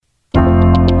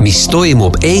mis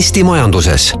toimub Eesti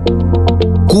majanduses.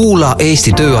 Kuula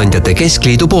Eesti Tööandjate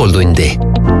Keskliidu pooltundi.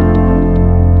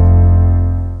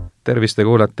 Tervist, te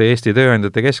kuulate Eesti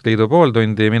Tööandjate Keskliidu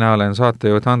pooltundi. Mina olen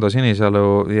saatejuht Hando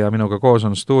Sinisalu ja minuga koos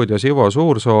on stuudios Ivo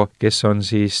Suursooga, kes on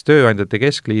siis Tööandjate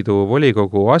Keskliidu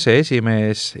volikogu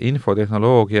aseesimees,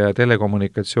 infotehnoloogia ja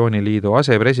telekommunikatsiooni liidu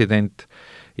asepresident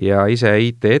ja ise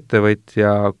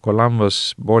IT-ettevõtja Columbus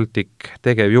Baltik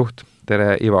tegevjuht.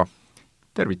 Tere, Ivo!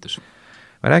 Tervitus!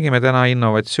 Me räägime täna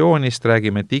innovatsioonist,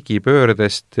 räägime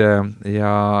digipöördest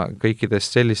ja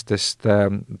kõikidest sellistest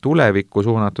tulevikku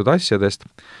suunatud asjadest.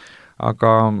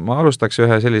 Aga ma alustaks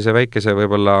ühe sellise väikese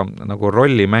võib-olla nagu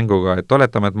rollimänguga, et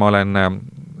oletame, et ma olen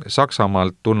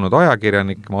Saksamaalt tulnud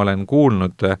ajakirjanik, ma olen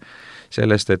kuulnud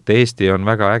sellest, et Eesti on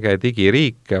väga äge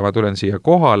digiriik, ma tulen siia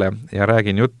kohale ja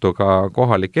räägin juttu ka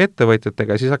kohalike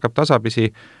ettevõtjatega, siis hakkab tasapisi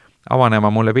avanema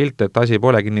mulle pilt, et asi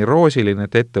polegi nii roosiline,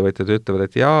 et ettevõtjad ütlevad,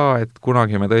 et jaa, et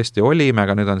kunagi me tõesti olime,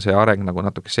 aga nüüd on see areng nagu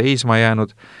natuke seisma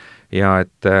jäänud ja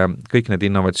et kõik need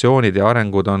innovatsioonid ja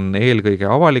arengud on eelkõige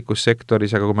avalikus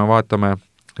sektoris, aga kui me vaatame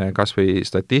kas või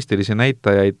statistilisi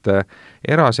näitajaid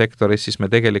erasektoris, siis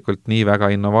me tegelikult nii väga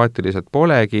innovaatilised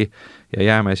polegi ja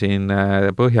jääme siin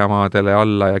Põhjamaadele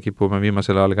alla ja kipume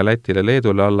viimasel ajal ka Lätile,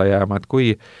 Leedule alla jääma, et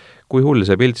kui hull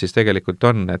see pilt siis tegelikult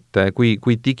on, et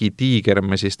kui digitiiger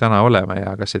me siis täna oleme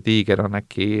ja kas see tiiger on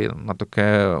äkki natuke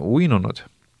uinunud?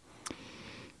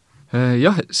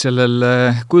 Jah, sellel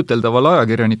kujuteldaval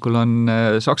ajakirjanikul on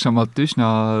Saksamaalt üsna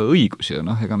õigus ja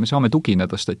ega me saame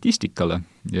tugineda statistikale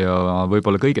ja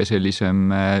võib-olla kõige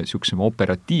sellisem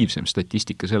operatiivsem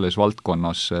statistika selles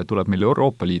valdkonnas tuleb meil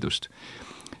Euroopa Liidust.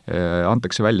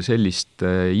 Antakse välja sellist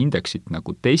indeksit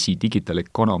nagu DESI Digital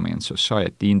Economy and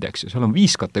Society Index ja seal on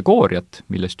 5 kategooriat,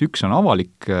 millest üks on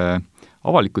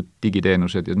avalikud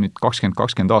digiteenused ja nüüd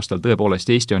 2020 aastal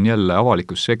tõepoolest Eesti on jälle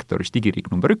avalikus sektoris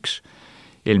digiriik number 1.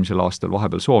 Eelmisel aastal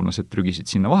vahepeal soomlased trügisid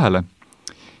sinna vahele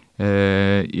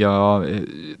ja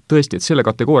tõesti, et selle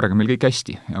kategooriaga meil kõik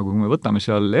hästi. Ja kui me võtame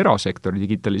seal erasektori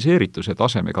digitaliseerituse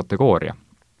taseme kategooria,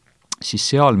 siis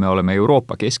seal me oleme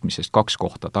Euroopa keskmisest 2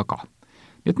 kohta taga.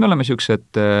 Nii et me oleme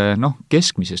sellised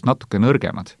keskmisest natuke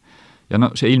nõrgemad ja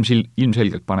see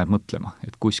ilmselgelt paneb mõtlema,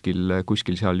 et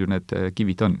kuskil seal ju need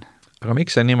kivid on. Aga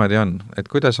miks see niimoodi on? Et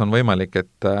kuidas on võimalik,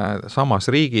 et samas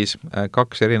riigis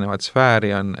 2 erinevat sfääri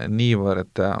on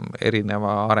niivõrd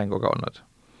erineva arenguga olnud?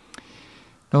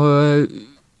 No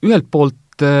ühelt poolt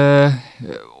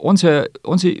on see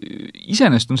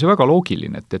iseenesest on see väga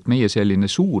loogiline, et meie selline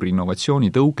suur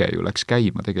innovatsioonitõuge ju läks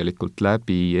käima tegelikult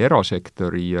läbi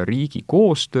erasektori ja riigi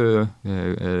koostöö,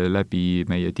 läbi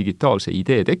meie digitaalse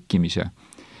idee tekkimise.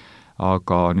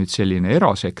 Aga nüüd selline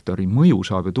erasektori mõju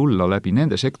saab ju tulla läbi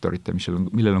nende sektorite,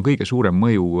 millel on kõige suurem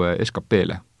mõju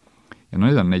SKP-le. Ja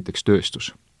need on näiteks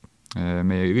tööstus.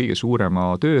 Meie kõige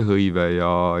suurema tööhõive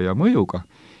ja mõjuga.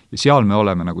 Ja seal me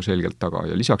oleme nagu selgelt taga.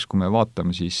 Ja lisaks, kui me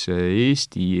vaatame siis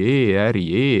Eesti e-äri,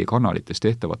 e-kanalitest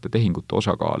tehtavate tehingute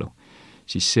osakaalu,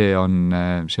 siis see on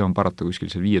parata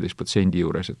kuskil seal 15%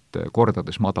 juures, et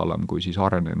kordades madalam kui siis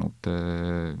arenenud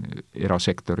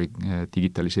erasektori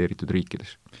digitaliseeritud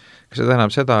riikides. Kas see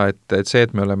tähendab seda, et see,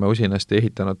 et me oleme usinasti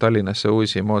ehitanud Tallinnasse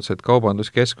uusi moodsad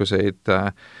kaubanduskeskuseid,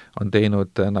 on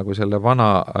teinud nagu selle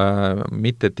vana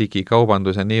mitte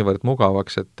digikaubanduse niivõrd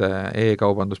mugavaks, et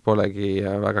e-kaubandus polegi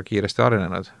väga kiiresti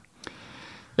arenenud?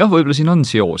 Jah, võib-olla siin on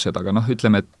seosed, aga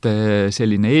ütleme, et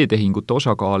selline e-tehingute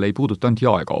osakaal ei puuduta ainult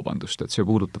jaekaubandust, et see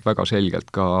puudutab väga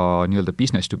selgelt ka nii-öelda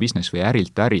business to business või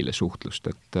ärilt ärile suhtlust,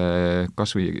 et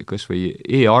kas või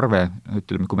e-arve,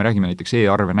 ütleme, kui me räägime näiteks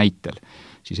e-arve näitel,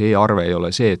 siis e-arve ei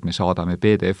ole see, et me saadame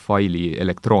PDF-faili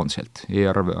elektroonselt.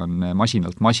 E-arve on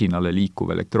masinalt masinale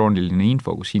liikuv elektrooniline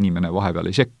info, kus inimene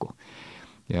vahepeal ei sekku.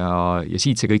 Ja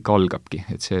siit see kõik algabki,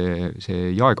 et see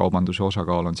jaekaubanduse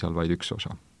osakaal on seal vaid üks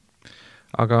osa.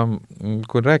 Aga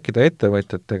kui rääkida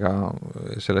ettevõtjatega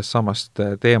sellest samast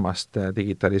teemast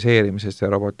digitaliseerimisest ja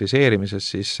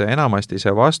robotiseerimisest, siis enamasti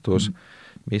see vastus,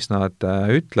 mis nad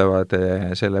ütlevad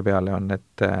selle peale on,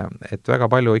 et väga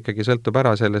palju ikkagi sõltub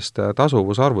ära sellest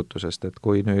tasuvusarvutusest, et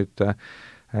kui nüüd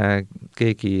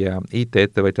keegi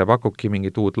IT-ettevõtja pakubki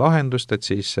mingit uut lahendust, et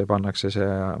siis pannakse see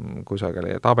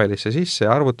kusagile tabelisse sisse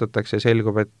ja arvutatakse ja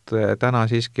selgub, et täna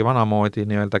siiski vanamoodi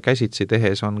nii-öelda käsitsi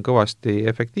tehes on kõvasti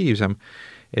efektiivsem,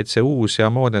 et see uus ja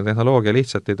moodne tehnoloogia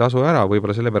lihtsalt ei tasu ära,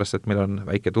 võib-olla sellepärast, et meil on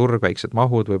väike turg, väiksed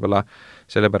mahud, võib-olla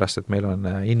sellepärast, et meil on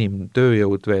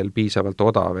inimtööjõud veel piisavalt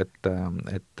odav,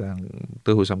 et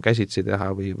tõhusam käsitsi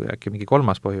teha või äkki mingi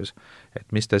kolmas põhjus. Et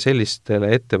mis te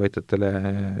sellistele ettevõtjatele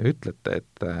ütlete,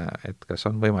 et kas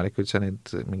on võimalik üldse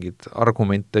neid mingeid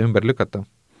argumente ümber lükata?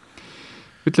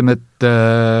 Ütleme, et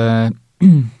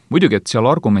muidugi, et seal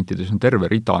argumentides on terve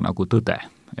rida nagu tõde,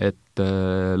 et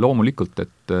loomulikult,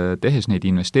 et tehes neid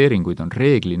investeeringuid on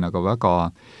reeglina ka väga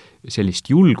sellist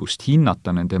julgust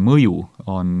hinnata nende mõju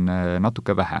on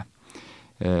natuke vähe.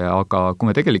 Aga kui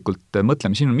me tegelikult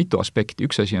mõtleme, siin on mitu aspekti,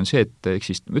 üks asi on see, et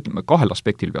ütleme, kahel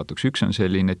aspektil peatuks, üks on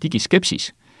selline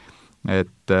digiskepsis,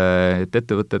 et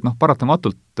ettevõtted,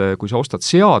 paratamatult, kui sa ostad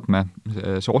seadme,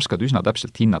 sa oskad üsna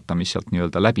täpselt hinnata, mis sealt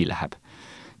nii-öelda läbi läheb.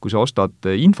 Kui sa ostad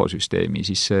infosüsteemi,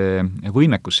 siis see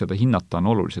võimekus seda hinnata on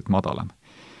oluliselt madalam.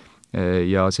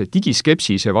 Ja see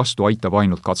digiskepsise vastu aitab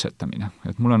ainult katsetamine.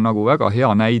 Et mul on nagu väga hea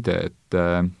näide, et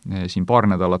siin paar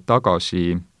nädalat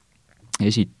tagasi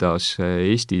esitas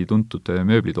Eesti tuntud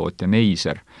mööblitootja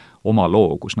Neiser oma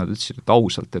loo, kus nad ütlesid, et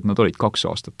ausalt, et nad olid 2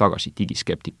 aastat tagasi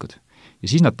digiskeptikud. Ja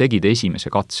siis nad tegid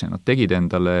esimese katse, nad tegid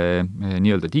endale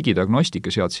nii-öelda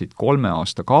digidiagnostika, seadsid 3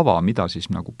 aasta kava, mida siis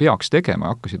nagu peaks tegema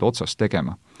ja hakkasid otsast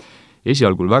tegema.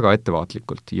 Esialgul väga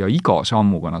ettevaatlikult ja iga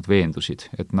sammuga nad veendusid,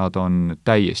 et nad on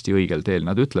täiesti õigel teel.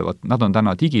 Nad ütlevad, nad on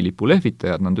täna digilipu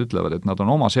lehvitajad, nad ütlevad, et nad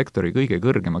on oma sektori kõige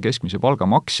kõrgema keskmise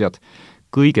palgamaksjad,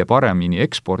 kõige paremini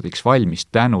ekspordiks valmis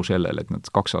tänu sellele, et nad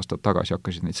 2 aastat tagasi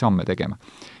hakkasid neid samme tegema.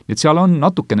 Nii et seal on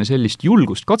natukene sellist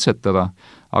julgust katsetada,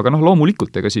 aga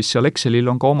loomulikult, ega siis seal Excelil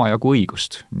on ka omajagu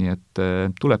õigust, nii et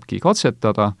tulebki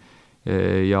katsetada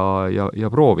ja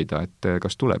proovida, et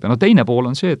kas tuleb. Ja teine pool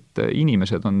on see, et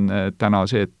inimesed on täna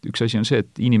see, et üks asi on see,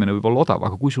 et inimene võib olla odav,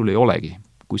 aga kui sul ei olegi,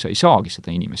 kui sa ei saagi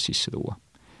seda inimest sisse tuua.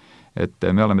 Et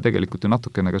me oleme tegelikult ju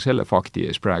natukene ka selle fakti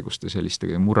ees praeguste selliste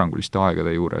murranguliste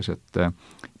aegade juures, et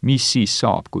mis siis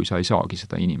saab, kui sa ei saagi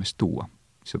seda inimest tuua,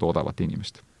 seda odavat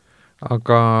inimest.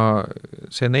 Aga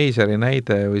see Neiseri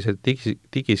näide või see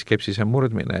digiskepsise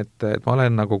murdmine, et ma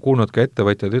olen nagu kuulnud ka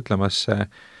ettevõtjad ütlemas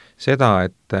seda,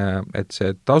 et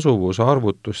see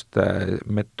tasuvusarvutuste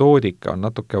metoodika on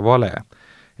natuke vale,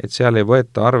 et seal ei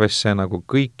võeta arvesse nagu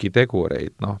kõiki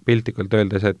tegureid, piltlikult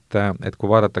öeldes, et kui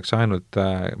vaadatakse ainult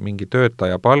mingi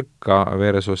töötaja palka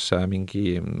versus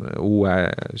mingi uue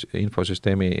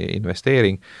infosüsteemi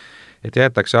investeering, et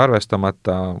jäetakse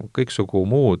arvestamata kõiksugu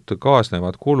muud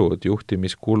kaasnevad kulud,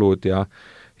 juhtimiskulud ja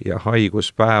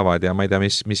haiguspäevad ja ma ei tea,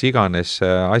 mis iganes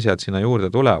asjad sinna juurde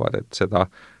tulevad, et seda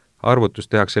arvutust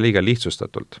tehakse liiga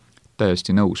lihtsustatult.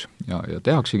 Täiesti nõus ja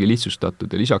tehaksegi lihtsustatud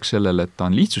ja lisaks sellele, et ta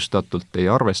on lihtsustatult, ei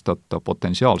arvestata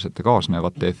potentsiaalsete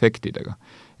kaasnevate efektidega.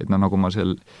 Et nagu ma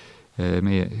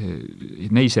meie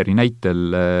Neiseri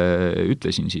näitel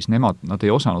ütlesin, siis nad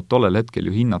ei osanud tollel hetkel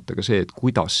ju hinnata ka see, et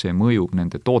kuidas see mõjub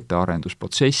nende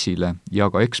tootearendusprotsessile ja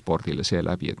ka ekspordile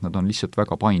seeläbi, et nad on lihtsalt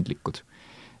väga paindlikud.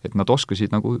 Et nad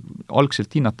oskasid nagu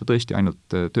algselt hinnata tõesti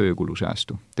ainult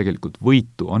töökulusäästu. Tegelikult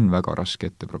võitu on väga raske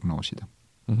ette prognoosida.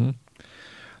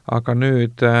 Aga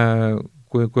nüüd,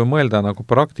 kui mõelda nagu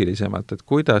praktilisemalt, et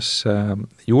kuidas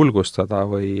julgustada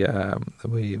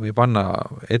või panna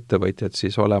ettevõtjad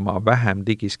siis olema vähem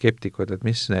digiskeptikud, et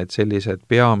mis need sellised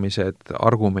peamised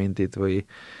argumendid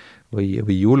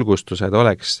või julgustused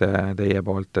oleks teie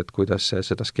poolt, et kuidas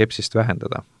seda skepsist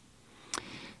vähendada?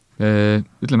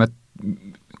 Ütleme, et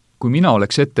kui mina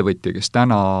oleks ettevõtja, kes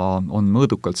täna on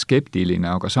mõõdukalt skeptiline,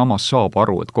 aga samas saab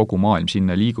aru, et kogu maailm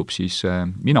sinna liigub, siis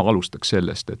mina alustaks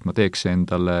sellest, et ma teeks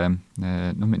endale,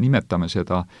 me nimetame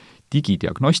seda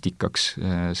digidiagnostikaks,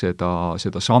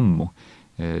 seda sammu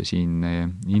siin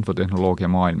infotehnoloogia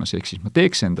maailmas, ehk siis ma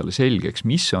teeks endale selgeks,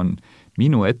 mis on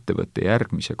minu ettevõtte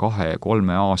järgmise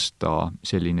 2-3 aasta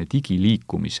selline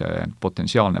digiliikumise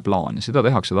potentsiaalne plaan ja seda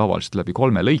tehakse tavaliselt läbi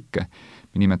 3 lõike.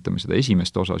 Me nimetame seda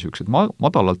esimest osa niisugused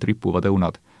madalalt rippuvad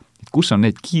õunad, et kus on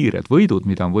need kiired võidud,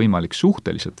 mida on võimalik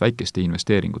suhteliselt väikeste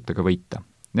investeeringutega võita.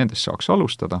 Nendest saaks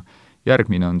alustada,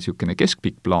 järgmine on niisugune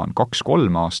keskpikk plaan,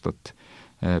 2-3 aastat,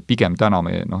 pigem täna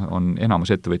on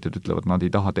enamus ettevõtjad ütlevad, nad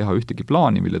ei taha teha ühtegi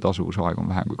plaani, mille tasuvusaeg on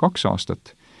vähem kui 2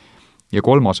 aastat, ja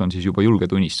 3. on siis juba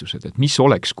julged unistused, et mis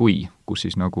oleks kui, kus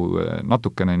siis nagu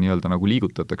natukene nii-öelda nagu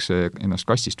liigutatakse ennast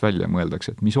kastist välja ja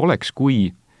mõeldakse, et mis oleks kui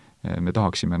me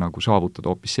tahaksime nagu saavutada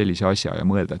hoopis sellise asja ja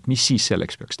mõelda, et mis siis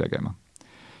selleks peaks tegema.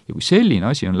 Ja kui selline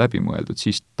asi on läbi mõeldud,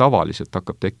 siis tavaliselt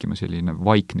hakkab tekkima selline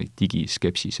vaikne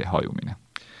digiskepsise hajumine.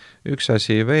 Üks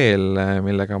asi veel,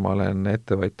 millega ma olen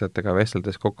ettevõtjatega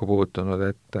vesteldes kokku puutunud,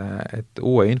 et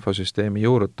uue infosüsteemi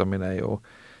juurutamine ju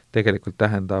tegelikult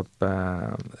tähendab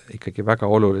ikkagi väga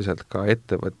oluliselt ka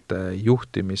ettevõtte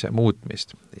juhtimise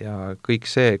muutmist ja kõik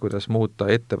see, kuidas muuta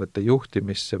ettevõtte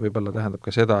juhtimist, see võib-olla tähendab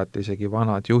ka seda, et isegi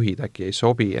vanad juhid äkki ei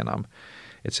sobi enam,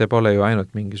 et see pole ju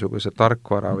ainult mingisuguse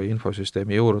tarkvara või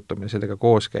infosüsteemi juurutamine, sellega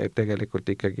koos käib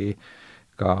tegelikult ikkagi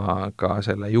ka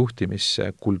selle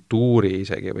juhtimiskultuuri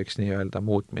isegi võiks nii öelda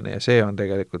muutmine ja see on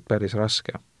tegelikult päris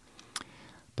raske.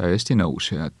 Täiesti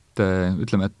nõus ja et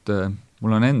ütleme, et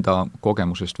mul on enda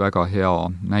kogemusest väga hea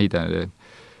näide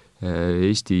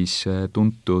Eestis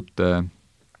tuntud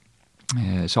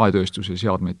saetööstuse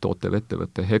seadmeid tootev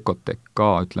ettevõte Hekotek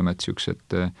ka, ütleme, et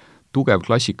niisugused tugev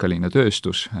klassikaline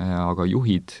tööstus, aga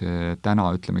juhid täna,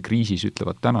 ütleme, kriisis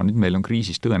ütlevad täna, nüüd meil on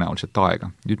kriisis tõenäoliselt aega.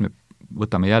 Nüüd me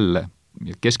võtame jälle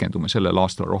ja keskendume sellel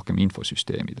aastal rohkem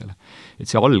infosüsteemidele. Et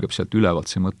see algab sealt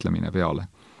ülevalt see mõtlemine peale.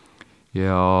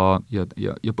 Ja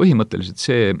põhimõtteliselt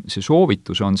see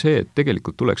soovitus on see, et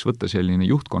tegelikult tuleks võtta selline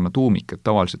juhtkonna tuumik, et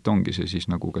tavaliselt ongi see siis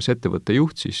nagu kas ettevõtte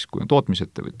juht, siis kui on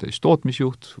tootmisettevõte, siis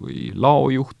tootmisjuht või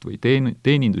laojuht või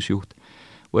teenindusjuht,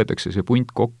 võetakse see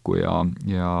punt kokku ja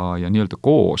nii-öelda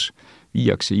koos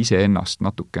viiakse iseennast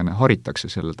natukene,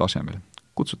 haritakse sellel tasemel.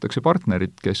 Kutsutakse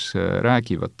partnerid, kes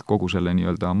räägivad kogu selle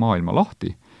nii-öelda maailma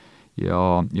lahti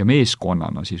ja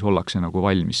meeskonnana siis ollakse nagu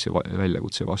valmis see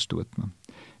väljakutse vastu võtma.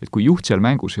 Et kui juht seal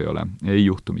mängus ei ole, ei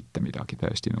juhtu mitte midagi,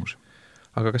 täiesti nõus.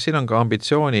 Aga kas siin on ka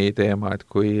ambitsiooni teema, et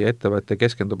kui ettevõte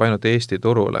keskendub ainult Eesti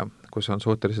turule, kus on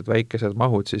suhteliselt väikesed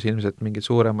mahud, siis ilmselt mingeid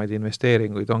suuremaid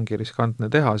investeeringuid ongi riskantne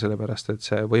teha, sellepärast et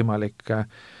see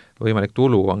võimalik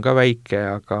tulu on ka väike,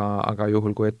 aga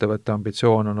juhul, kui ettevõtte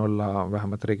ambitsioon on olla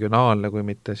vähemalt regionaalne, kui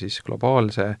mitte siis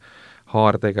globaalse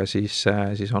haardega, siis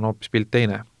on hoopis pilt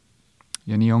teine.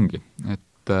 Ja nii ongi,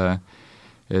 et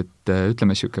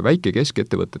ütleme, niisugune väike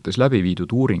keskettevõtetes läbi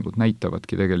viidud uuringud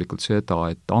näitavadki tegelikult seda,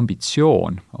 et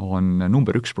ambitsioon on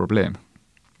number 1 probleem.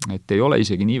 Et ei ole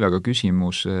isegi nii väga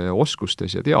küsimus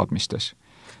oskustes ja teadmistes,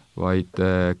 vaid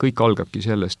kõik algabki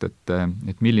sellest,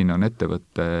 et milline on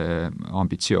ettevõtte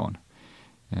ambitsioon.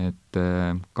 Et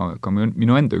ka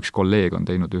minu enda üks kolleeg on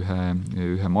teinud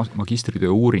ühe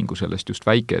magistritöö uuringu sellest just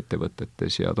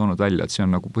väikeettevõtetes ja toonud välja, et see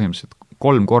on nagu põhimõtteliselt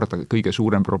 3 korda kõige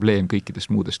suurem probleem kõikidest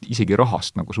muudest, isegi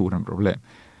rahast nagu suurem probleem.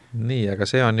 Nii, aga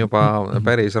see on juba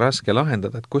päris raske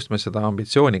lahendada, et kust me seda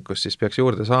ambitsioonikust siis peaks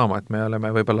juurde saama, et me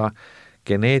oleme võib-olla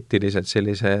geneetiliselt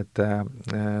sellised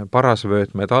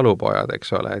parasvöötme talupojad,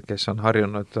 eks ole, et kes on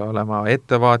harjunud olema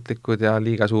ettevaatlikud ja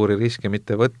liiga suuri riske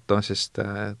mitte võtta, sest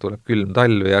tuleb külm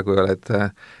talv ja kui oled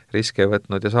riske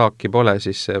võtnud ja saaki pole,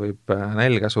 siis võib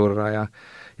nälga surra ja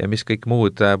mis kõik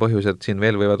muud põhjused siin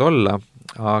veel võivad olla,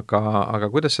 aga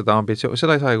kuidas seda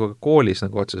seda ei saa ju koolis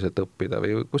nagu otseselt õppida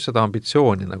või kus seda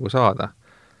ambitsiooni nagu saada?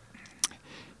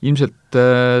 Ilmselt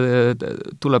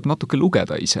tuleb natuke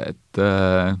lugeda ise, et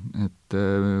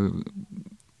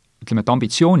ütleme, et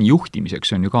ambitsiooni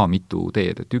juhtimiseks on ju ka mitu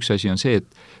teed, et üks asi on see, et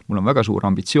mul on väga suur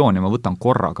ambitsioon ja ma võtan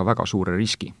korraga väga suure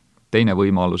riski. Teine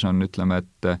võimalus on, ütleme,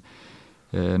 et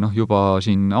juba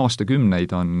siin aastakümneid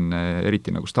on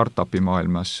eriti nagu startupi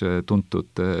maailmas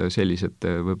tuntud sellised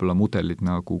võib-olla mudelid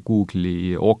nagu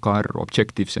Google'i OKR,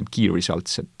 Objectives and Key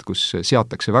Results, et kus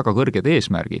seatakse väga kõrged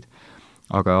eesmärgid,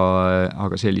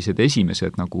 aga sellised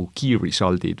esimesed nagu key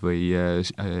result'id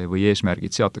või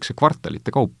eesmärgid seatakse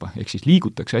kvartalite kaupa, ehk siis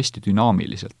liigutakse hästi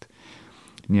dünaamiliselt.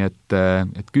 Nii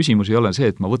et küsimus ei ole see,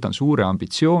 et ma võtan suure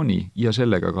ambitsiooni ja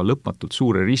sellega ka lõpmatult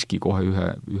suure riski kohe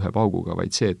ühe pauguga,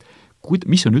 vaid see, et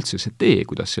mis on üldse see tee,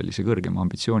 kuidas sellise kõrgema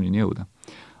ambitsioonini jõuda.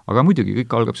 Aga muidugi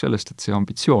kõik algab sellest, et see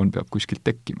ambitsioon peab kuskilt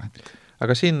tekkima.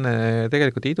 Aga siin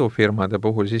tegelikult idufirmade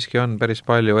puhul siiski on päris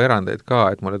palju erandeid ka,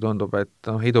 et mulle tundub,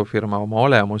 et idufirma oma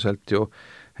olemuselt ju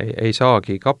ei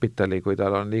saagi kapitali, kui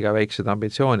tal on liiga väiksed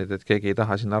ambitsioonid, et keegi ei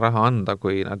taha sinna raha anda,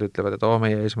 kui nad ütlevad, et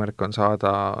meie eesmärk on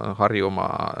saada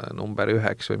Harjumaa number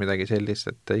 1 või midagi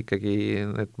sellist, et ikkagi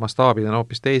need mastaabid on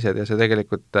hoopis teised ja see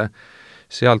tegelikult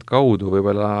sealt kaudu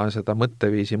võib-olla seda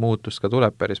mõtteviisi muutust ka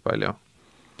tuleb päris palju.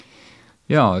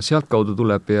 Jaa, sealt kaudu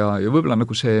tuleb ja võib-olla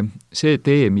nagu see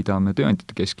tee, mida me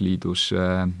Tööandjate Keskliidus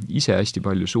ise hästi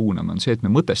palju suuname, on see, et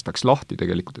me mõtestaks lahti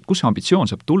tegelikult, et kus see ambitsioon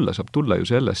saab tulla ju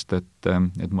sellest, et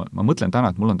ma mõtlen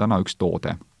täna, et mul on täna üks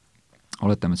toode.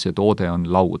 Oletame, et see toode on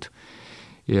laud.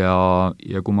 Ja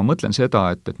kui ma mõtlen seda,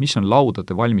 et mis on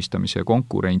laudade valmistamise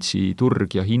konkurentsi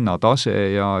turg ja hinnatase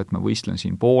ja et ma võistlen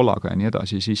siin Poolaga ja nii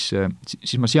edasi,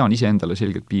 siis ma sean ise endale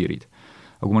selgelt piirid.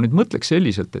 Aga kui ma nüüd mõtleks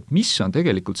selliselt, et mis on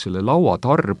tegelikult selle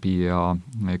lauatarbija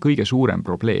kõige suurem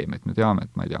probleem, et me teame,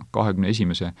 et ma ei tea,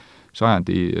 21.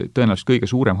 sajandi tõenäoliselt kõige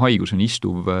suurem haigus on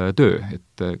istuv töö,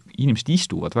 et inimesed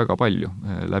istuvad väga palju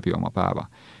läbi oma päeva.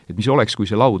 Et mis oleks, kui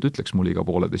see laud ütleks mul iga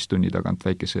 1,5 tunni tagant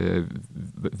väikese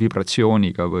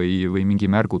vibratsiooniga või mingi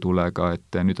märgutulega,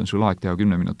 et nüüd on sul aeg teha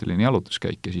 10-minutiline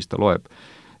jalutuskäik ja siis ta loeb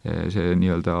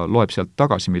sealt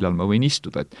tagasi, millal ma võin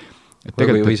istuda,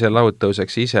 või see laud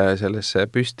tõuseks ise sellesse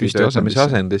püsti töötamise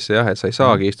asendisse, et sa ei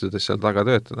saagi istudes seal taga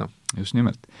töötada. Just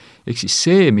nimelt. Ehk siis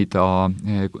see,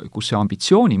 kus see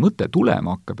ambitsiooni mõte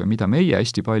tulema hakkab ja mida meie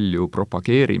hästi palju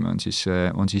propageerime, on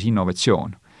siis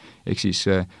innovatsioon. Ehk siis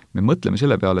me mõtleme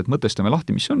selle peale, et mõtestame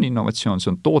lahti, mis on innovatsioon,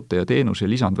 see on toote ja teenuse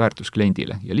lisandväärtus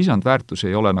kliendile. Ja lisandväärtus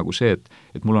ei ole nagu see,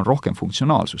 et mul on rohkem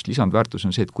funktsionaalsust, lisandväärtus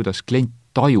on see, et kuidas klient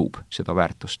tajub seda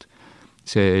väärtust.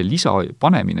 See lisa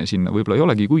panemine sinna võib-olla ei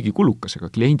olegi kuigi kulukas,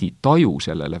 aga kliendi taju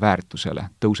sellele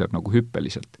väärtusele tõuseb nagu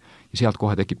hüppeliselt ja sealt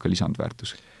kohe tekib ka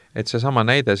lisandväärtus. Et see sama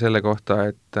näide selle kohta,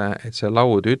 et see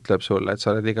laud ütleb sulle, et sa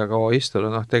oled liiga kaua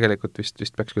istunud, tegelikult vist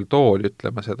peaks küll tool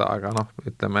ütlema seda, aga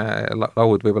ütleme,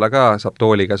 laud võib-olla ka saab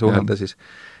tooliga suhelda siis.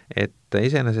 Et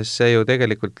iseenesest see ju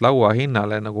tegelikult laua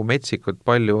hinnale nagu metsikult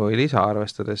palju ei lisa,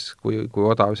 arvestades, kui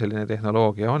odav selline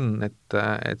tehnoloogia on,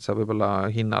 et sa võib-olla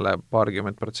hinnale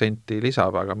 20%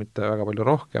 lisab, aga mitte väga palju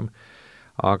rohkem.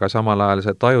 Aga samal ajal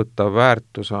see tajutav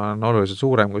väärtus on oluliselt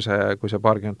suurem kui see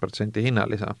 20%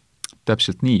 hinnalisa.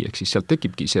 Täpselt nii, ehk siis sealt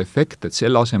tekibki see efekt, et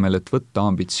selle asemel, et võtta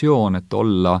ambitsioon, et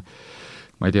olla,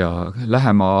 ma ei tea,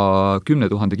 lähema 10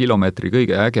 000 kilomeetri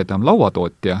kõige ägedam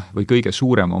lauatootja või kõige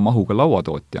suurema mahuga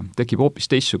lauatootja, tekib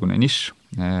hoopis teistsugune nišš,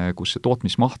 kus see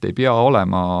tootmismaht ei pea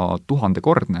olema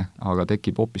 1000-kordne, aga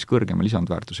tekib hoopis kõrgema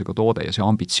lisandväärtusega toode ja see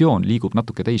ambitsioon liigub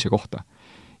natuke teise kohta.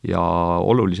 Ja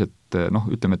oluliselt,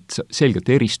 ütleme, et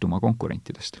selgelt eristuma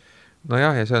konkurentidest.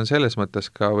 Nojah, ja see on selles mõttes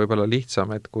ka võib-olla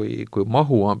lihtsam, et kui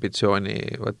mahu ambitsiooni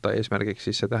võtta eesmärgiks,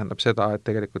 siis see tähendab seda, et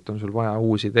tegelikult on sul vaja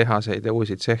uusi tehaseid ja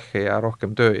uusi tsehhe ja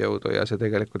rohkem tööjõudu ja see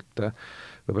tegelikult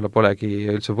võib-olla polegi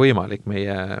üldse võimalik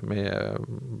meie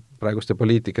praeguste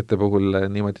poliitikate puhul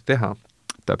niimoodi teha.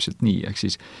 Täpselt nii, ehk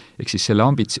siis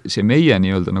see meie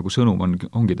nii-öelda nagu sõnum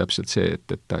ongi täpselt see,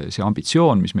 et see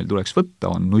ambitsioon, mis meil tuleks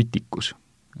võtta, on nutikus.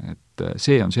 Et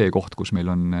see on see koht, kus meil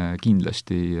on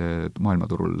kindlasti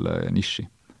maailmaturul niši.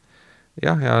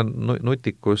 Jah, ja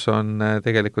nutikus on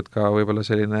tegelikult ka võib-olla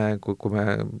selline, kui me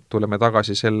tuleme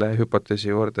tagasi selle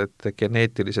hüpoteesi juurde, et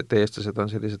geneetilised eestlased on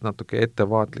sellised natuke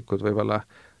ettevaatlikud võib-olla,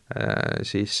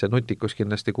 siis see nutikus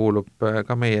kindlasti kuulub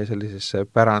ka meie sellisesse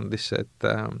pärandisse,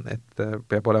 et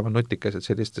peab olema nutikas, et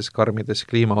sellistes karmides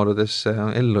kliimaoludes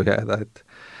ellu jääda,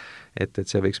 et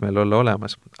see võiks meil olla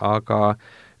olemas. Aga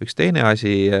üks teine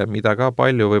asi, mida ka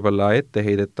palju võib-olla ette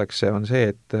heidetakse, on see,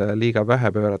 et liiga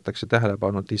vähe pööratakse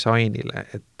tähelepanu disainile.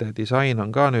 Et disain on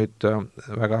ka nüüd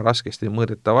väga raskesti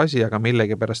mõõdetav asi, aga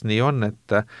millegipärast nii on,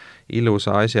 et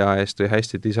ilusa asja eest või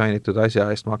hästi disainitud asja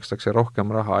eest makstakse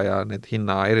rohkem raha ja need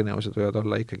hinna erinevused võivad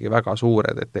olla ikkagi väga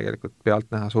suured, et tegelikult pealt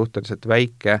näha suhteliselt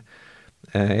väike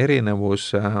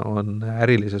erinevus on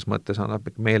ärilises mõttes annab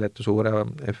meeletu suure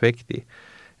efekti.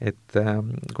 Et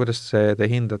kuidas te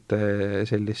hindate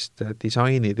sellist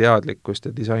disainiteadlikkust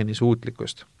ja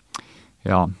disainisuutlikkust?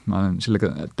 Jaa, ma olen sellega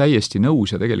täiesti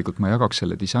nõus ja tegelikult ma jagaks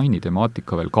selle disaini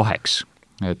temaatika veel 2.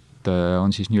 Et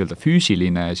on siis nii-öelda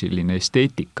füüsiline selline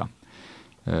esteetika,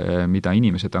 mida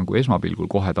inimesed nagu esmapilgul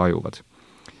kohe tajuvad.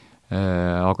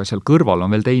 Aga seal kõrval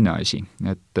on veel teine asi,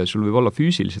 et sul võib olla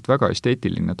füüsiliselt väga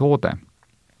esteetiline toode,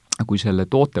 kui selle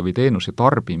toote või teenuse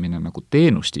tarbimine nagu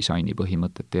teenusdisaini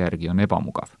põhimõtete järgi on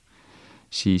ebamugav,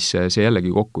 siis see jällegi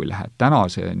kokku ei lähe.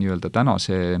 Tänase,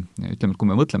 ütleme, kui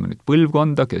me mõtleme nüüd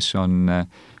põlvkonda, kes on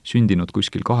sündinud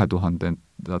kuskil 2000.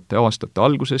 aastate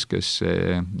alguses, kes,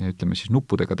 ütleme siis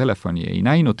nuppudega telefoni ei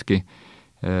näinudki,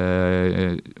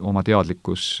 oma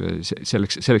teadlikkus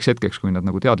selleks hetkeks, kui nad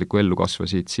nagu teadliku ellu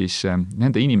kasvasid, siis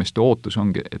nende inimeste ootus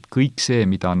ongi, et kõik see,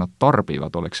 mida nad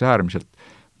tarbivad, oleks äärmiselt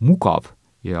mugav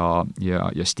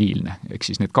ja stiilne. Ehk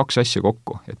siis need 2 asja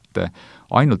kokku, et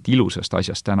ainult ilusast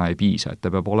asjast täna ei piisa, et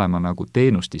ta peab olema nagu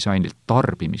teenusdisainilt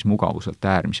tarbimismugavuselt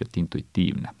äärmiselt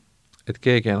intuitiivne. Et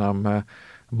keegi enam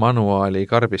manuaali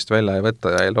karbist välja ei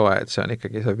võta ja ei loe, et see on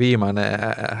ikkagi see viimane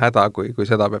häda, kui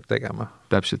seda peab tegema.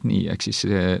 Täpselt nii, ehk siis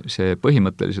see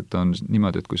põhimõtteliselt on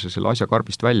niimoodi, et kui sa selle asja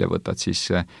karbist välja võtad, siis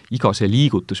iga see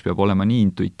liigutus peab olema nii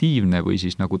intuitiivne või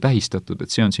siis nagu tähistatud,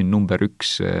 et see on siin number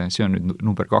 1, see on nüüd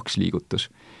number 2 liigutus.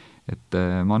 Et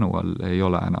manual ei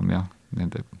ole enam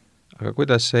nende. Aga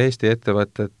kuidas Eesti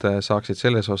ettevõtted saaksid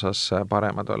selles osas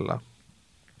paremad olla?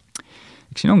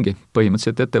 Eks siin ongi,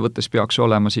 põhimõtteliselt ettevõttes peaks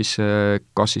olema siis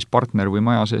kas siis partner või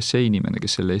maja sees see inimene,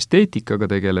 kes selle esteetikaga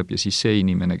tegeleb ja siis see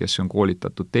inimene, kes on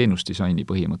koolitatud teenusdisaini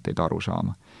põhimõtteid aru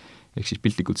saama. Ehk siis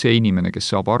piltlikult see inimene, kes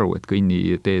saab aru, et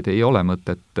kõnniteed ei ole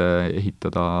mõtet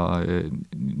ehitada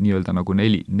nii-öelda nagu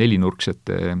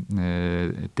nelinurksete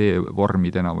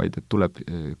teevormidena, vaid et tuleb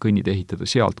kõnnid ehitada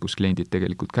sealt, kus kliendid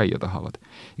tegelikult käia tahavad.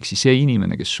 Ehk siis see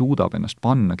inimene, kes suudab ennast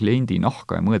panna kliendi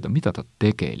nahka ja mõelda, mida ta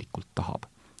tegelikult tahab.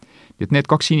 Et need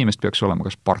 2 inimest peaks olema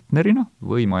kas partnerina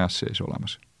või majas sees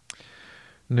olemas.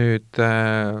 Nüüd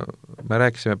me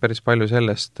rääkisime päris palju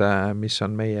sellest, mis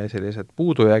on meie sellised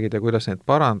puudujäägid ja kuidas neid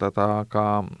parandada,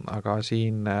 aga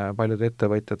siin paljud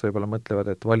ettevõtjad võib-olla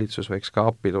mõtlevad, et valitsus võiks ka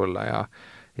appi tulla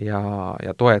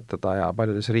ja toetada ja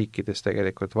paljudes riikides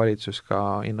tegelikult valitsus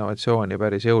ka innovatsiooni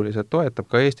päris jõuliselt toetab,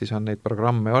 ka Eestis on neid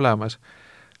programme olemas,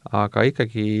 aga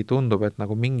ikkagi tundub, et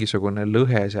nagu mingisugune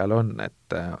lõhe seal on,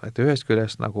 et ühest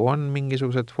küljest nagu on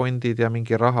mingisugused fondid ja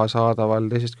mingi raha saadaval,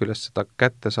 teisest küljest seda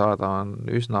kätte saada on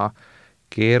üsna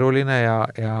keeruline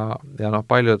ja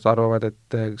paljud arvavad,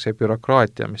 et see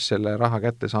bürokraatia, mis selle raha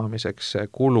kättesaamiseks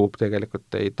kulub,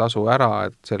 tegelikult ei tasu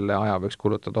ära, et selle aja võiks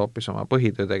kulutada hoopis oma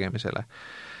põhitöö tegemisele.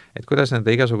 Et kuidas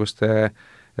nende igasuguste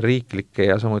riiklike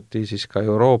ja samuti siis ka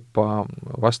Euroopa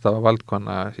vastava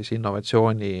valdkonna siis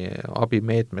innovatsiooni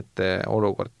abimeetmete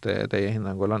olukord teie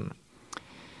hinnangul on?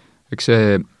 Eks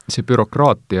see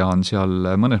bürokraatia on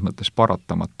seal mõnes mõttes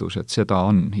paratamatus, et seda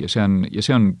on ja see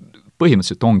on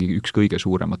põhimõtteliselt ongi üks kõige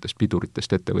suurematest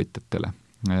piduritest ettevõtjatele.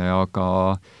 Aga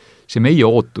see meie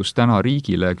ootus täna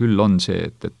riigile küll on see,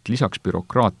 et lisaks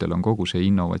bürokraatiale on kogu see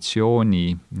innovatsiooni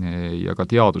ja ka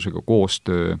teadusega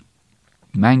koostöö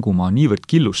mängumaa niivõrd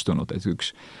killustunud, et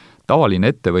üks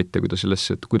tavaline ettevõtja, kui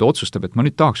ta otsustab, et ma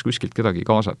nüüd tahaks kuskilt kedagi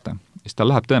kaasata, siis ta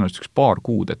läheb tõenäoliselt üks paar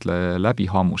kuud, et läbi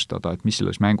hammustada, et mis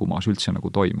selles mängumaas üldse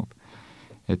nagu toimub.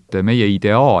 Et meie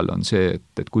ideaal on see,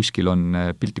 et kuskil on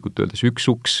piltlikult öeldes üks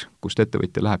uks, kust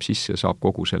ettevõtja läheb sisse ja saab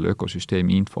kogu selle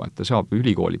ökosüsteemi info, et ta saab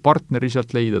ülikooli partneri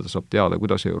sealt leida, ta saab teada,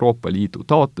 kuidas Euroopa Liidu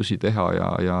taotlusi teha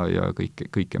ja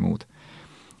kõike muud.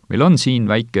 Meil on siin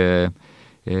väike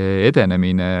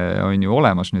edenemine on ju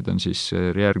olemas, nüüd on siis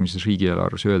järgmises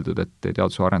riigieelarves öeldud, et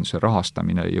teaduse arenduse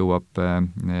rahastamine jõuab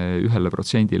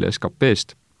 1%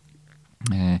 SKP-st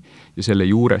ja selle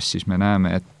juures siis me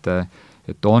näeme,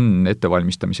 et on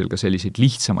ettevalmistamisel ka selliseid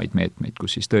lihtsamaid meetmeid,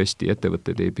 kus siis tõesti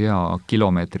ettevõtted ei pea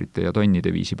kilomeetrite ja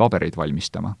tonnide viisi pabereid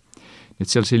valmistama. Et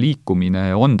seal see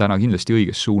liikumine on täna kindlasti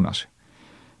õiges suunas.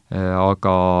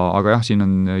 Aga jah, siin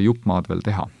on juppmaad veel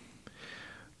teha.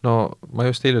 No ma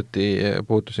just hiljuti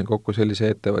puutusin kokku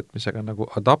sellise ettevõtmisega nagu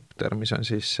Adapter, mis on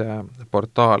siis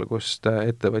portaal, kust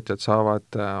ettevõtjad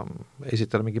saavad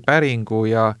esitada mingi päringu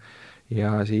ja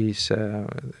siis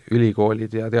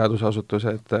ülikoolid ja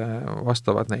teadusasutused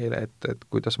vastavad neile, et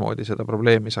kuidas moodi seda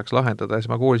probleemi saaks lahendada. Ja siis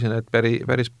ma kuulsin, et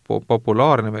päris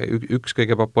populaarne või üks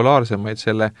kõige populaarsemaid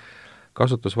selle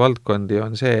kasutusvaldkondi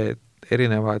on see, et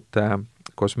erinevad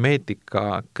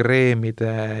kosmeetika,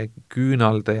 kreemide,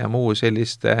 küünalde ja muu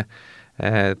selliste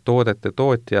toodete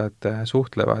tootjad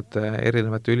suhtlevad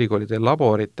erinevate ülikoolide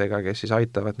laboritega, kes siis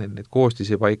aitavad neid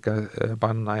koostisi paika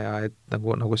panna ja et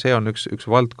nagu see on üks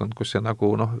valdkond, kus see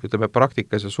nagu ütleme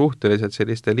praktikas ja suhteliselt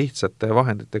selliste lihtsate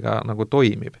vahenditega nagu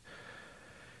toimib.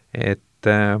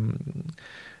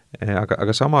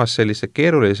 Aga samas selliste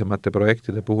keerulisemate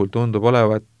projektide puhul tundub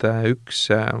olevat üks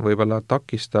võib-olla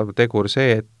takistav tegur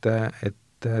see, et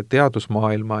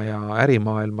teadusmaailma ja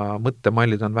ärimaailma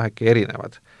mõttemallid on väheke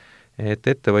erinevad. Et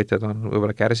ettevõtjad on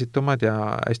võib-olla kärsitumad ja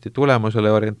hästi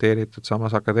tulemusele orienteeritud,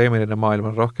 samas akadeemiline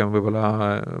maailm on rohkem võib-olla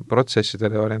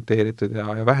protsessidele orienteeritud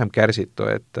ja vähem kärsitu,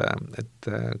 et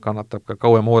kannatab ka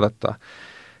kauem oodata.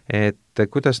 Et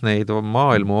kuidas neid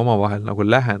maailmu omavahel nagu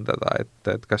lähendada,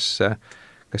 et kas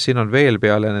siin on veel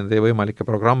peale nende võimalike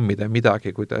programmide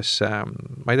midagi, kuidas,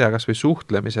 ma ei tea, kas või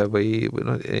suhtlemise või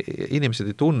inimesed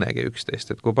ei tunnegi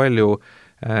üksteist, et kui palju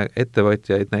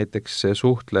ettevõtjaid näiteks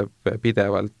suhtleb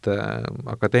pidevalt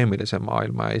akadeemilise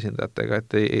maailma esindajatega,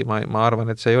 et ma arvan,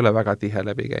 et see ei ole väga tihe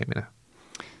läbikäimine.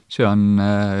 See on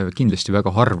kindlasti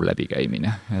väga harv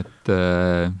läbikäimine, et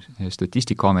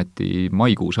Statistikaameti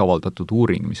maikuus avaldatud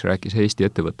uuring, mis rääkis Eesti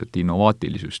ettevõtete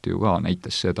innovaatilisust ju ka,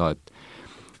 näitas seda, et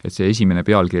see esimene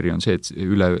pealkiri on see, et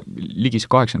ligi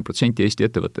 80% Eesti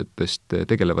ettevõtetest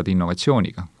tegelevad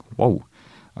innovatsiooniga. Vau!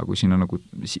 Aga kui sinna nagu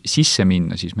sisse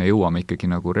minna, siis me jõuame ikkagi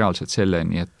nagu reaalselt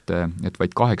selleni, et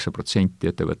vaid 8%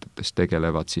 ettevõtetest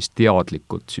tegelevad siis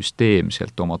teadlikult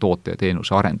süsteemselt oma toote ja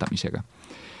teenuse arendamisega.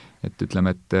 Et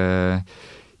ütleme, et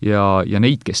ja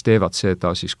neid, kes teevad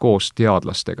seda siis koos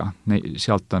teadlastega,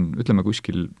 sealt on, ütleme,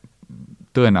 kuskil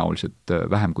tõenäoliselt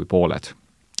vähem kui pooled.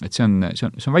 Et see on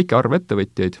väike arv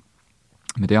ettevõtjaid.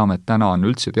 Me teame, et täna on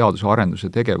üldse teaduse arenduse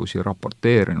tegevusi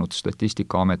raporteerinud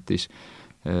Statistikaametis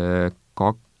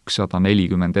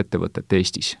 240 ettevõtet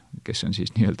Eestis, kes on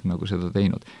siis nii-öelda nagu seda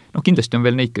teinud. Kindlasti on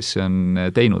veel neid, kes on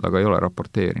teinud, aga ei ole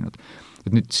raporteerinud.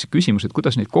 Et nüüd küsimus, et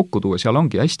kuidas neid kokku tuua, seal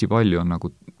ongi hästi palju on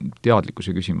nagu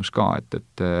teadlikkuse küsimus ka,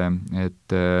 et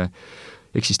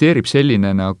eksisteerib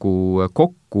selline nagu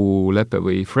kokkulepe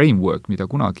või framework, mida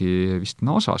kunagi vist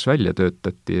NASAs välja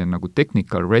töötati nagu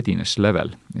technical readiness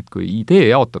level, et kui idee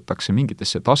jaotatakse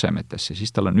mingitesse tasemetesse,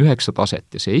 siis tal on 9 taset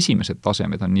ja see esimesed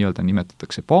tasemed on nii-öelda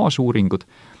nimetatakse baasuuringud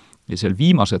ja seal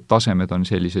viimased tasemed on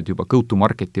sellised juba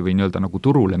go-to-marketi või nii-öelda nagu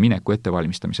turule mineku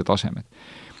ettevalmistamise tasemed.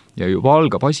 Ja juba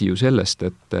algab asi ju sellest,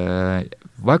 et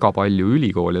väga palju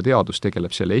ülikool ja teadus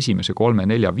tegeleb selle esimese 3,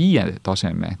 4, 5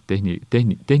 taseme,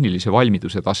 tehnilise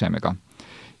valmiduse tasemega.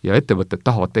 Ja ettevõtted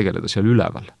tahavad tegeleda seal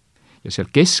üleval. Ja seal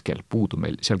keskel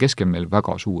meil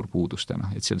väga suur puudustena,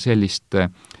 et seal sellist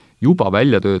juba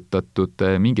välja töötatud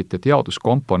mingite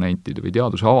teaduskomponentide või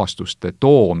teadusavastuste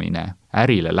toomine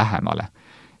ärile lähemale.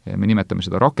 Me nimetame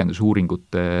seda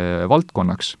rakendusuuringute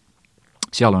valdkonnaks,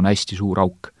 seal on hästi suur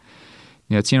auk.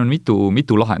 Nii et siin on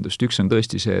mitu lahendust. Üks on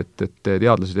tõesti see, et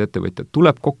teadlased ja ettevõtjad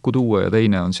tuleb kokku tuua ja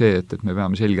teine on see, et me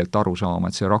peame selgelt aru saama,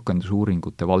 et see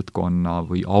rakendusuuringute valdkonna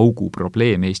või augu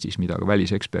probleem Eestis, mida ka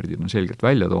väliseksperdid on selgelt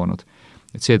välja toonud,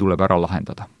 et see tuleb ära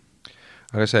lahendada.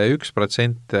 Aga see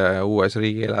 1% uues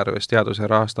riigieelarves teaduse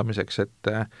rahastamiseks,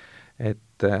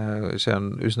 et see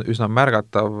on üsna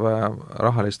märgatav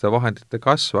rahaliste vahendite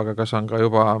kasv, aga kas on ka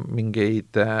juba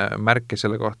mingeid märke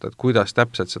selle kohta, et kuidas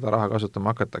täpselt seda raha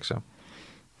kasutama hakatakse?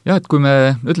 Jah, et kui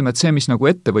me ütleme, et see, mis nagu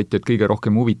ettevõtjaid kõige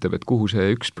rohkem huvitab, et kuhu see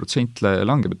 1%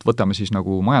 langeb, et võtame siis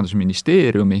nagu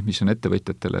majandusministeeriumi, mis on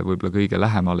ettevõtjatele võib-olla kõige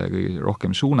lähemale ja kõige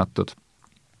rohkem suunatud,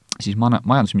 siis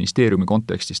majandusministeeriumi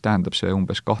kontekstis tähendab see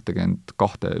umbes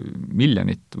 22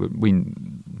 miljonit, võin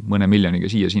mõne miljoniga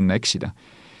siia-sinna eksida.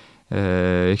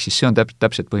 Ehk siis see on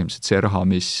täpselt põhimõtteliselt see raha,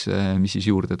 mis siis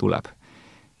juurde tuleb.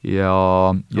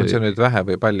 On see nüüd vähe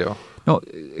või palju? No,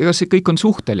 ega see kõik on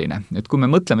suhteline, et kui me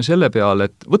mõtleme selle peale,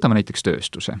 et võtame näiteks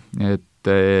tööstuse, et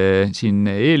siin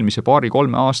eelmise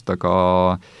 2-3 aastaga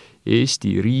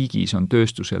Eesti riigis on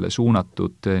tööstusele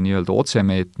suunatud nii-öelda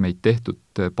otsemeetmeid tehtud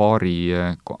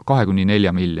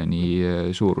 2-4 miljoni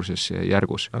suuruses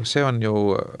järgus. Aga see on ju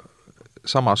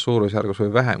samas suurusjärgus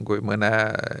või vähem kui mõne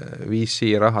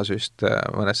VC rahasüst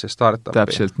mõnesse startupi.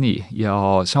 Täpselt nii, ja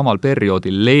samal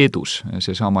perioodil Leedus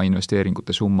seesama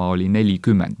investeeringute summa oli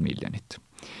 40 miljonit.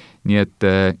 Nii et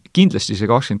kindlasti see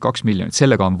 22 miljonit,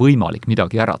 sellega on võimalik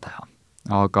midagi ära teha.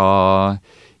 Aga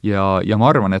ja ma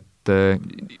arvan, et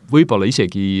võib-olla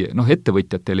isegi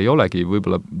ettevõtjatel ei olegi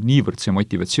võib-olla niivõrd see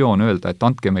motivatsioon öelda, et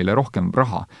andke meile rohkem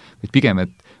raha, vaid pigem,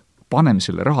 et paneme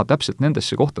selle raha täpselt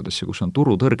nendesse kohtadesse, kus on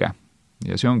turutõrge.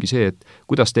 Ja see ongi see, et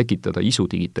kuidas tekitada isu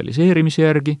digitaliseerimise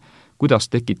järgi, kuidas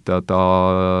tekitada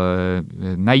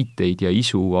näiteid ja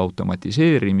isu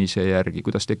automatiseerimise järgi,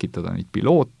 kuidas tekitada neid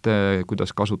piloote,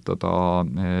 kuidas kasutada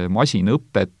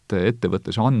masinõpet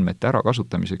ettevõttes andmete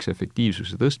ärakasutamiseks,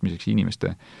 efektiivsuse tõstmiseks,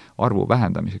 inimeste arvu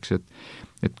vähendamiseks.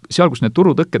 Et seal, kus need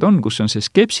turutõkked on, kus on see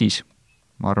skepsis,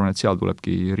 ma arvan, et seal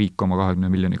tulebki riik oma 20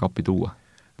 miljoni kappi tuua.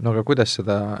 No aga kuidas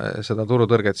seda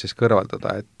turutõrget siis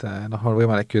kõrvaldada, et on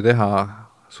võimalik ju teha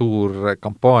suur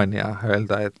kampaania,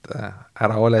 öelda, et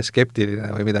ära ole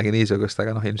skeptiline või midagi niisugust,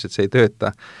 aga ilmselt see ei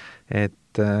tööta.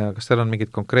 Et kas teil on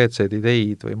mingid konkreetseid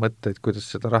ideid või mõtteid,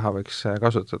 kuidas seda raha võiks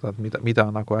kasutada, et mida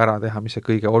nagu ära teha, mis see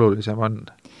kõige olulisem on?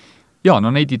 Jaa,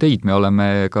 neid ideid me oleme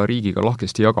ka riigiga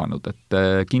lahkesti jaganud, et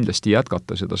kindlasti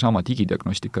jätkata seda sama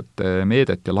digidiagnostikat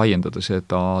meedet ja laiendada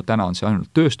seda, täna on see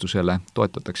ainult tööstusele,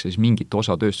 toetatakse siis mingit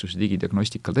osa tööstuse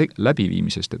digidiagnostika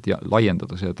läbiviimisest, et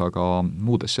laiendada seda ka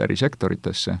muudesse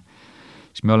ärisektoritesse.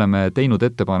 Siis me oleme teinud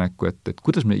ettepaneku, et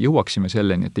kuidas me jõuaksime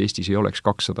selleni, et Eestis ei oleks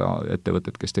 200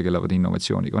 ettevõtet, kes tegelevad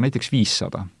innovatsiooniga, näiteks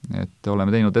 500. Et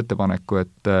oleme teinud ettepaneku,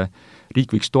 et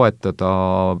riik võiks toetada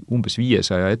umbes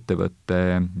 500 ettevõtte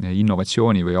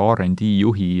innovatsiooni või R&D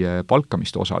juhi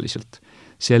palkamist osaliselt.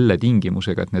 Selle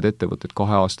tingimusega, et need ettevõtted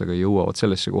 2 aastaga jõuavad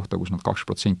sellesse kohta, kus nad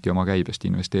 2% oma käibest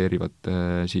investeerivad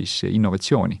siis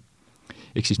innovatsiooni.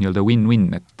 Ehk siis nii-öelda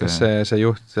win-win. Kas see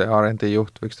juht, see R&D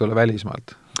juht võiks tulla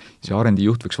välismaalt? See R&D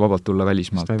juht võiks vabalt tulla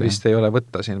välismaalt. Sest me vist ei ole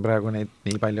võtta siin praegu neid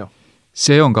nii palju.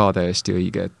 See on ka täiesti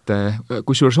õige, et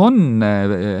kusjuures on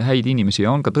häid inimesi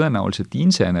ja on ka tõenäoliselt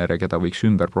insenere, keda võiks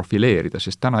ümber profileerida,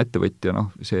 sest täna ettevõtja,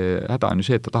 see häda on ju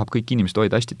see, et ta tahab kõik inimesed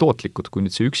hoida hästi tootlikud, kui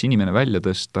nüüd see üks inimene välja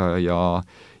tõsta ja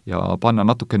panna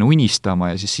natukene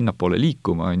unistama ja siis sinnapoole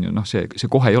liikuma, on ju,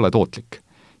 see kohe ei ole tootlik.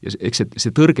 Ja eks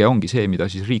see tõrge ongi see, mida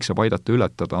siis riik saab aidata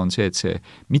ületada, on see, et see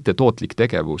mitte tootlik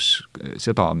tegevus,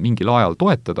 seda mingil ajal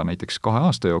toetada, näiteks 2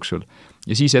 aasta jooksul,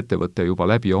 ja siis ettevõte juba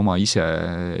läbi oma ise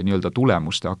nii-öelda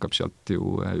tulemuste hakkab sealt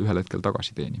ju ühel hetkel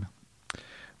tagasi teenima.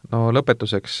 No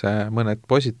lõpetuseks mõned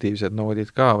positiivsed noodid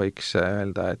ka võiks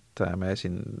öelda, et me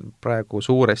siin praegu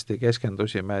suuresti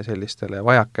keskendusime sellistele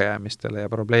vajakajäämistele ja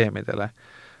probleemidele,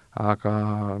 aga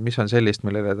mis on sellist,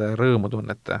 millele te rõõmu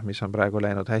tunnete, mis on praegu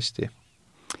läinud hästi?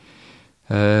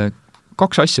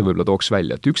 2 asja võib-olla tooks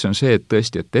välja, et üks on see, et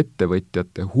tõesti, et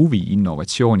ettevõtjate huvi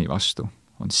innovatsiooni vastu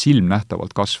on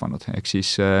silmnähtavalt kasvanud, ehk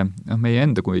siis meie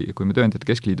enda, kui me Tööandjate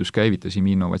Keskliidus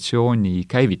käivitasime innovatsiooni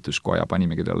käivituskoja,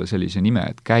 panimegi talle sellise nime,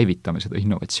 et käivitame seda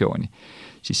innovatsiooni,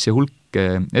 siis see hulk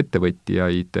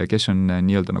ettevõtjaid, kes on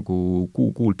nii-öelda nagu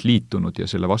kuult liitunud ja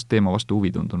selle teema vastu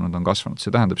huvi tundunud, on kasvanud.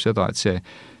 See tähendab seda, et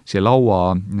see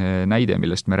laua näide,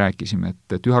 millest me rääkisime,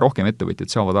 et üha rohkem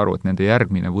ettevõtjad saavad aru, et nende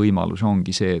järgmine võimalus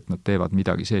ongi see, et nad teevad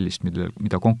midagi sellist,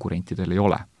 mida konkurentidel ei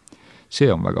ole.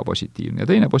 See on väga positiivne. Ja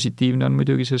teine positiivne on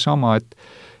muidugi seesama,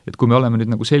 et kui me oleme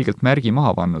nüüd nagu selgelt märgi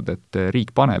maha pannud, et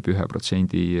riik paneb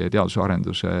 1%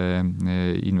 teadusarenduse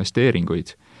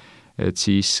investeeringuid,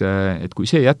 et kui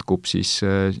see jätkub, siis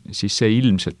see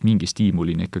ilmselt mingi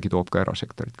stiimulini ikkagi toob ka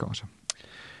erasektorit kaasa.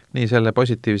 Nii, selle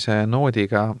positiivse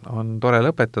noodiga on tore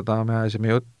lõpetada. Me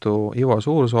ajasime juttu Ivo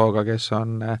Suursooga, kes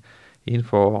on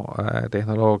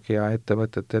infotehnoloogia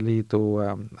ettevõtjate liidu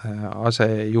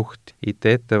asejuht,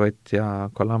 IT-ettevõtja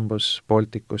Columbus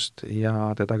Baltikust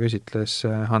ja teda küsitles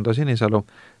Hando Sinisalu.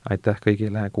 Aitäh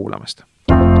kõigile kuulamast!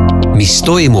 Mis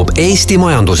toimub Eesti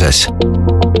majanduses?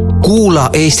 Kuula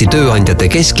Eesti Tööandjate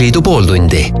Keskliidu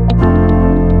pooltundi.